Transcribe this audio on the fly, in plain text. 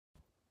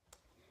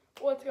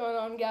What's going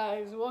on,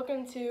 guys?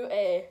 Welcome to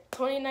a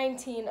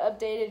 2019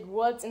 updated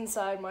What's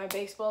Inside My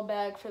Baseball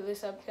Bag for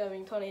this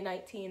upcoming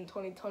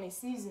 2019-2020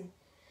 season.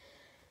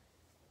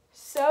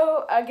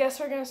 So, I guess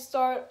we're going to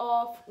start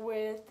off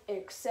with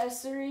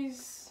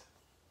accessories,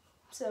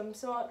 some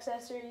small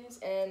accessories,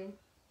 and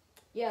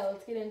yeah,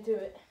 let's get into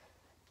it.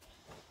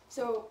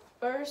 So,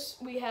 first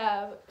we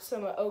have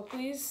some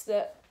Oakleys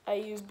that I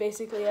use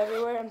basically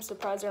everywhere. I'm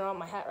surprised they're not on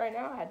my hat right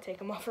now. I had to take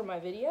them off for my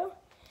video.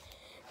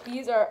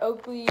 These are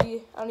Oakley,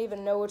 I don't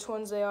even know which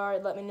ones they are.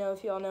 Let me know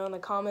if y'all know in the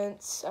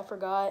comments. I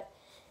forgot.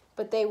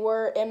 But they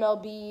were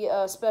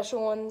MLB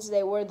special ones.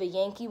 They were the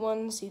Yankee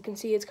ones. You can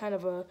see it's kind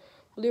of a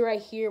blue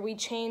right here. We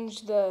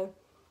changed the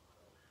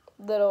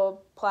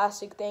little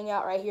plastic thing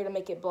out right here to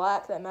make it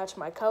black that matched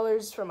my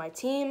colors for my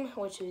team,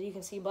 which is, you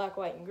can see black,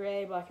 white, and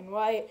gray, black and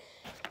white.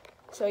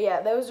 So yeah,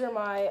 those are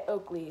my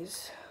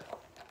Oakleys.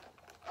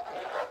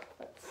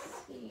 Let's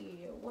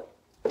see, what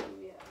do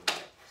we have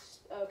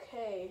next?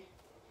 Okay.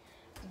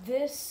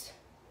 This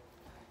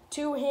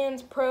Two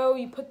Hands Pro,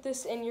 you put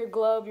this in your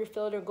glove, your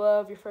fielder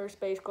glove, your first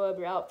base glove,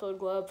 your outfield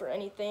glove, or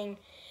anything,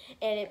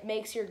 and it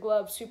makes your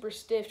glove super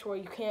stiff to where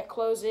you can't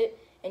close it,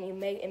 and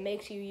it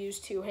makes you use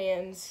two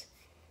hands.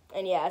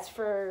 And yeah, it's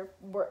for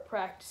work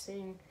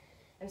practicing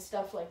and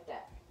stuff like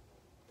that.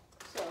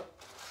 So,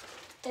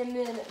 and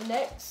then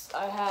next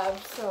I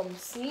have some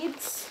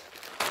seeds.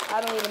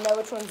 I don't even know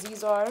which ones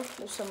these are.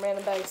 There's some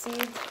random bag of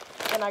seeds.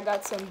 And I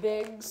got some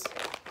Biggs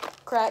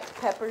cracked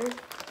pepper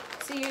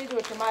seeds,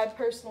 which are my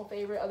personal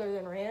favorite other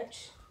than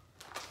ranch.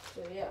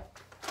 So yeah,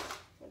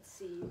 let's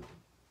see.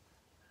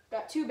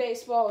 Got two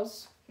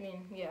baseballs.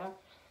 Yeah.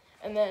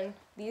 And then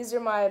these are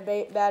my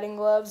batting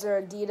gloves.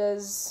 They're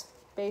Adidas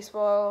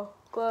baseball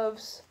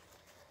gloves.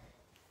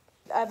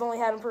 I've only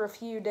had them for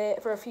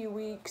a few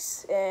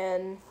weeks,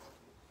 and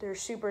they're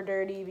super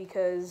dirty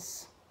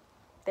because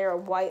they're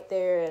white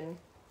there, and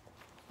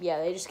yeah,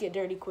 they just get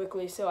dirty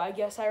quickly. So I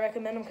guess I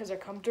recommend them because they're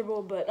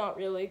comfortable, but not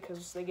really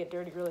because they get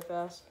dirty really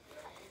fast.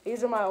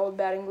 These are my old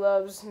batting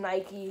gloves,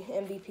 Nike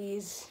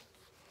MVPs.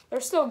 They're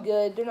still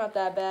good. They're not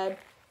that bad.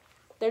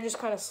 They're just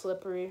kind of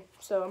slippery.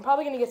 So I'm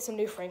probably going to get some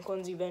new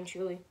Franklins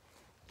eventually.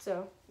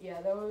 So,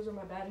 yeah, those are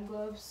my batting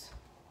gloves.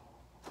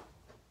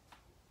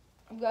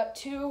 I've got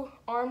two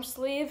arm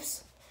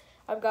sleeves.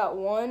 I've got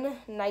one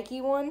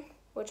Nike one,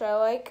 which I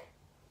like.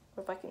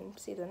 If I can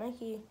see the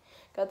Nike.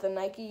 Got the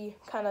Nike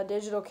kind of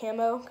digital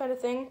camo kind of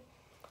thing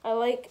I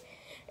like.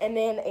 And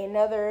then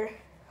another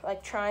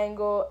like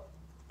triangle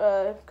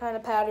kind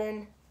of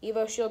pattern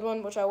Evo Shield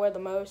one, which I wear the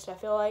most, I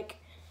feel like.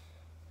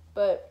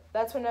 But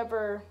that's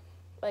whenever,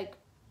 like,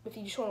 if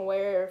you just want to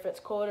wear it or if it's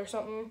cold or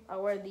something, I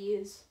wear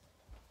these.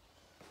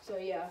 So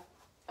yeah,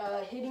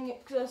 hitting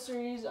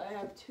accessories, I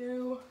have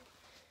two.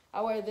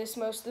 I wear this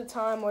most of the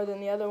time more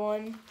than the other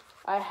one.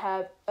 I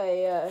have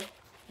a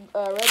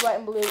red, white,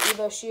 and blue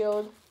Evo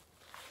Shield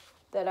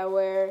that I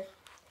wear.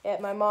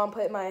 My mom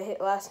put my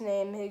last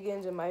name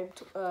Higgins and my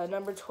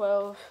number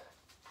 12.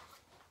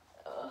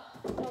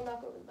 Don't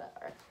knock over the bat.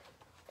 All right.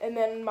 And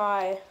then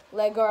my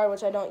leg guard,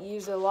 which I don't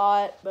use a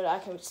lot, but I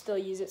can still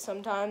use it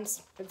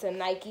sometimes. It's a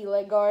Nike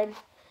leg guard.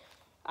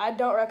 I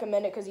don't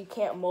recommend it because you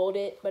can't mold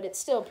it, but it's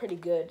still pretty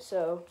good.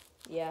 So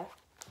yeah.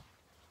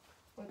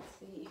 Let's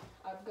see.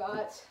 I've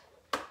got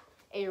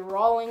a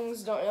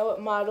Rawlings, don't know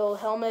what model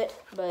helmet,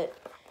 but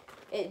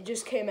it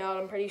just came out,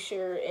 I'm pretty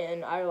sure,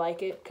 and I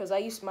like it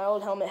because my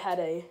old helmet had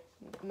a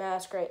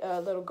mask,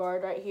 little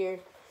guard right here,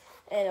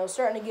 and it was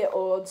starting to get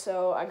old,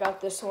 so I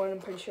got this one. I'm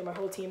pretty sure my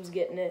whole team's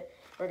getting it.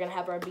 We're going to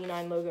have our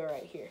B9 logo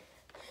right here.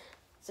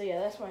 So yeah,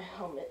 that's my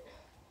helmet.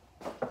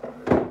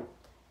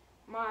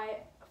 My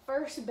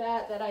first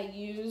bat that I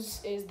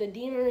use is the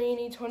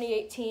DeMarini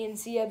 2018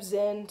 CF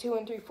Zen 2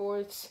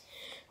 3/4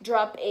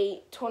 drop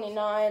 8,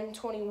 29,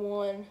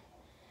 21.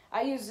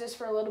 I use this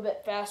for a little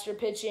bit faster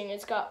pitching.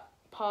 It's got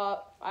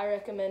pop. I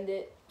recommend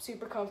it.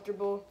 Super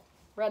comfortable.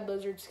 Red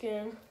lizard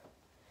skin.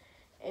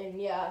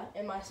 And yeah,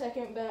 and my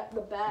second bat,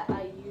 the bat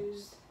I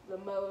used the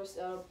most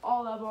of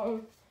all of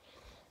them,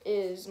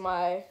 is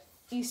my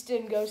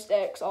Easton Ghost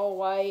X all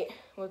white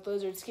with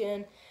lizard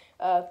skin.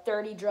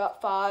 30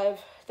 drop 5.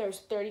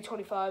 There's 30,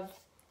 25.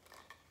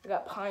 I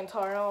got pine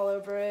tar all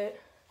over it.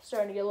 It's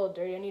starting to get a little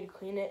dirty. I need to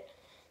clean it.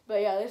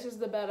 But yeah, this is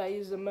the bat I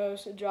use the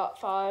most. A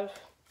drop 5.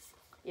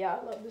 Yeah,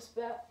 I love this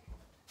bat.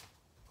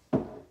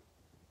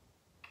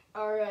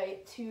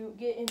 Alright, to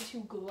get into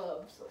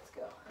gloves, let's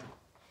go.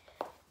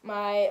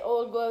 My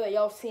old glove that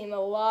y'all seen a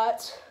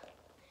lot.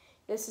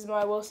 This is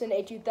my Wilson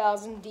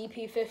A2000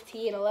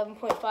 DP15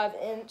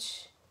 11.5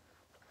 inch.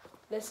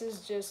 This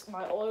is just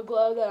my old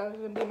glove that I'm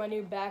going to be my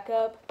new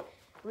backup.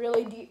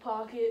 Really deep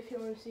pocket, if you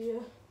want to see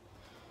it.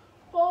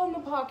 Ball in the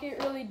pocket,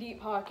 really deep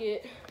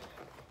pocket.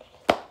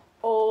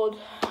 Old.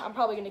 I'm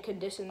probably going to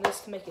condition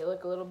this to make it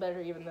look a little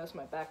better, even though it's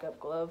my backup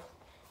glove.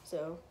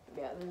 So,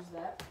 yeah, there's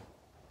that.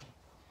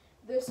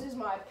 This is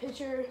my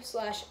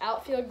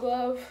pitcher/outfield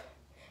glove.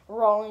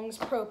 Rawlings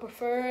Pro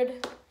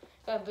Preferred.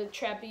 Got the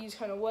trapeze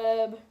kind of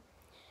web.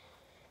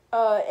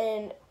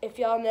 And if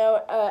y'all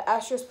know,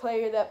 Astros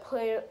player that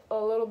played a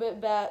little bit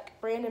back,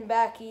 Brandon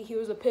Backey, he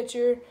was a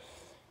pitcher.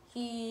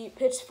 He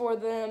pitched for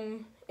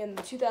them in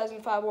the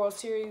 2005 World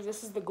Series.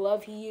 This is the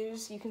glove he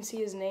used. You can see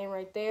his name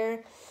right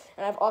there.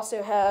 And I've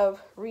also have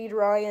Reed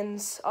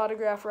Ryan's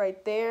autograph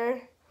right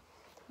there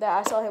that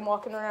I saw him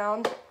walking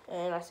around.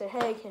 And I said,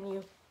 hey, can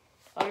you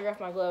autograph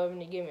my glove?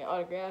 And he gave me an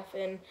autograph.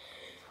 And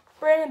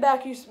Brandon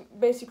Backey's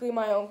basically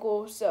my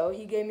uncle, so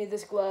he gave me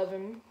this glove,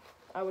 and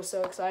I was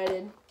so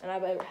excited, and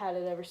I've had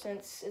it ever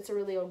since. It's a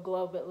really old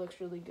glove, but it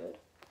looks really good.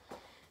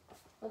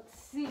 Let's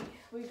see.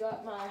 We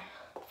got my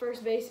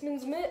first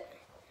baseman's mitt.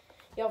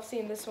 Y'all have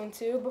seen this one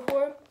too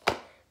before.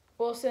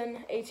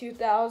 Wilson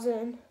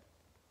A2000.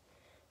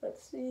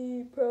 Let's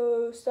see.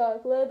 Pro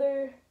stock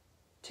leather.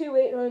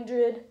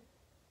 2800.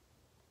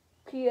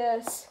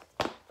 PS.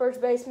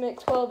 First base mitt,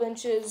 12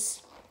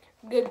 inches.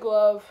 Good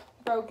glove.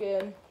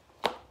 Broken.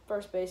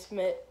 First base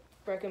mitt.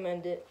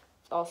 Recommend it.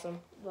 Awesome.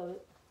 Love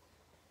it.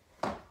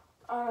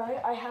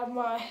 Alright, I have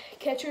my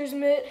catcher's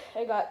mitt.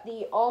 I got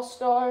the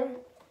All-Star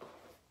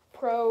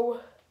Pro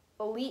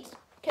Elite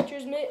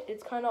catcher's mitt.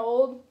 It's kind of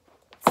old.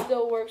 It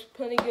still works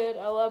plenty good.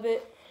 I love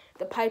it.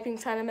 The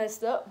piping's kind of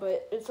messed up,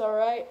 but it's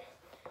alright.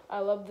 I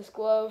love this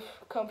glove.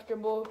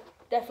 Comfortable.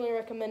 Definitely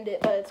recommend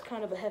it, but it's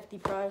kind of a hefty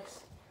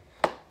price.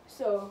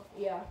 So,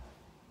 yeah.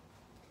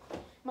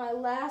 My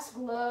last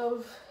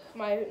glove,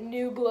 my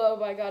new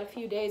glove I got a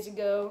few days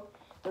ago.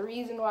 The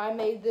reason why I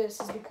made this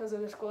is because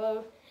of this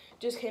glove.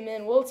 Just came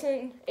in.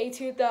 Wilton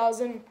A2000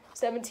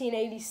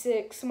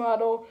 1786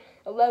 model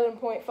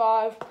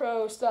 11.5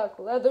 Pro stock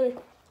leather.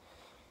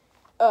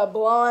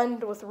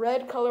 Blonde with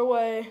red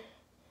colorway.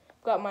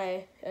 Got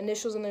my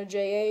initials in there,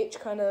 JH,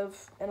 kind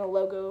of, and a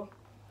logo.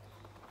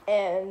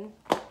 And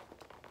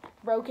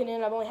broken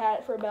in. I've only had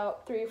it for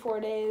about 3 or 4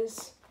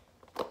 days.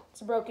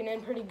 It's broken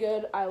in pretty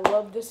good. I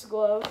love this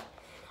glove.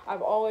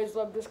 I've always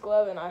loved this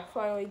glove, and I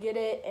finally get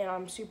it, and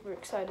I'm super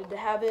excited to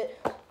have it.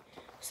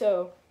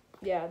 So,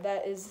 yeah,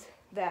 that is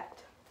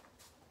that.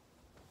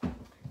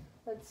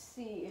 Let's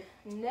see.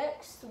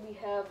 Next, we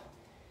have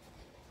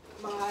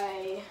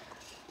my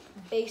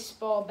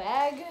baseball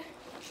bag.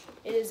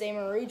 It is a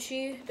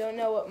Marucci. Don't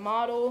know what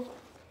model.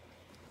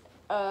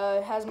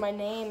 It has my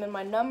name and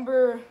my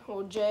number.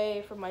 Well,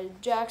 J for my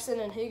Jackson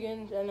and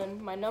Higgins, and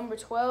then my number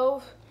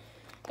 12.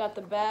 Got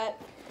the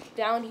bat.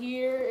 Down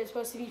here is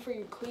supposed to be for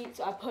your cleats.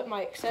 I put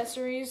my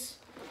accessories.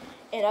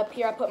 And up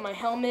here I put my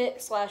helmet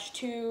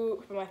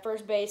 /2 for my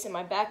first base and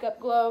my backup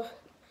glove.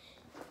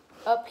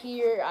 Up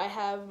here I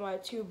have my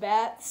 2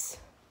 bats.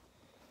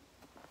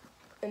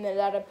 And then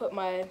that I put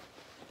my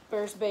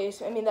first base.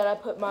 That I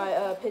put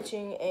my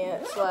pitching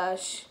and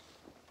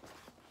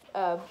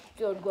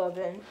field glove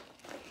in.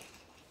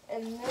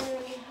 And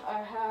then I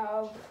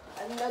have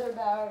another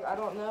bag. I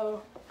don't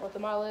know what the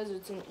model is.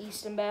 It's an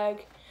Easton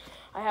bag.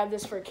 I have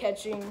this for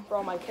catching, for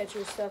all my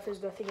catcher stuff.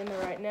 There's nothing in there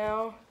right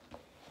now.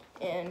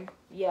 And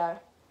yeah.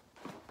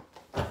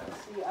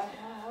 Let's see, I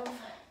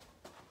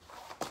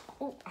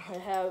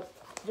have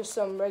just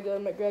some regular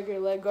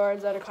McGregor leg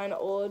guards that are kind of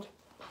old.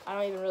 I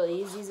don't even really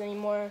use these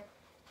anymore.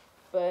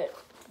 But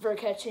for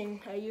catching,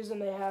 I use them.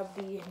 They have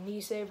the knee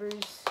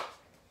savers.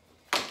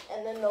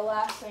 And then the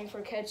last thing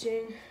for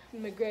catching,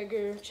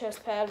 McGregor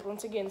chest pad.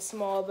 Once again,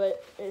 small,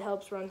 but it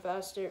helps run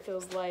faster. It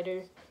feels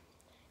lighter.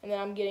 And then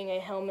I'm getting a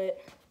helmet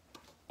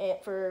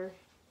for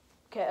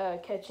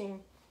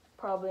catching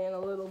probably in a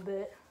little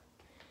bit.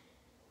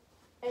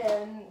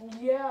 And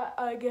yeah,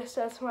 I guess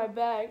that's my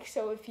bag.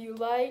 So if you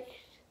liked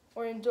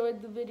or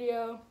enjoyed the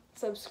video,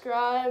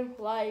 subscribe,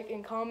 like,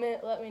 and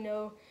comment. Let me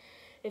know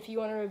if you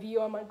want a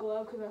review on my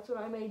glove, because that's what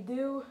I may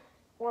do,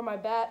 or my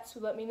bats,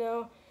 so let me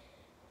know.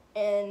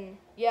 And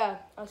yeah,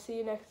 I'll see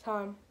you next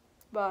time.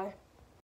 Bye.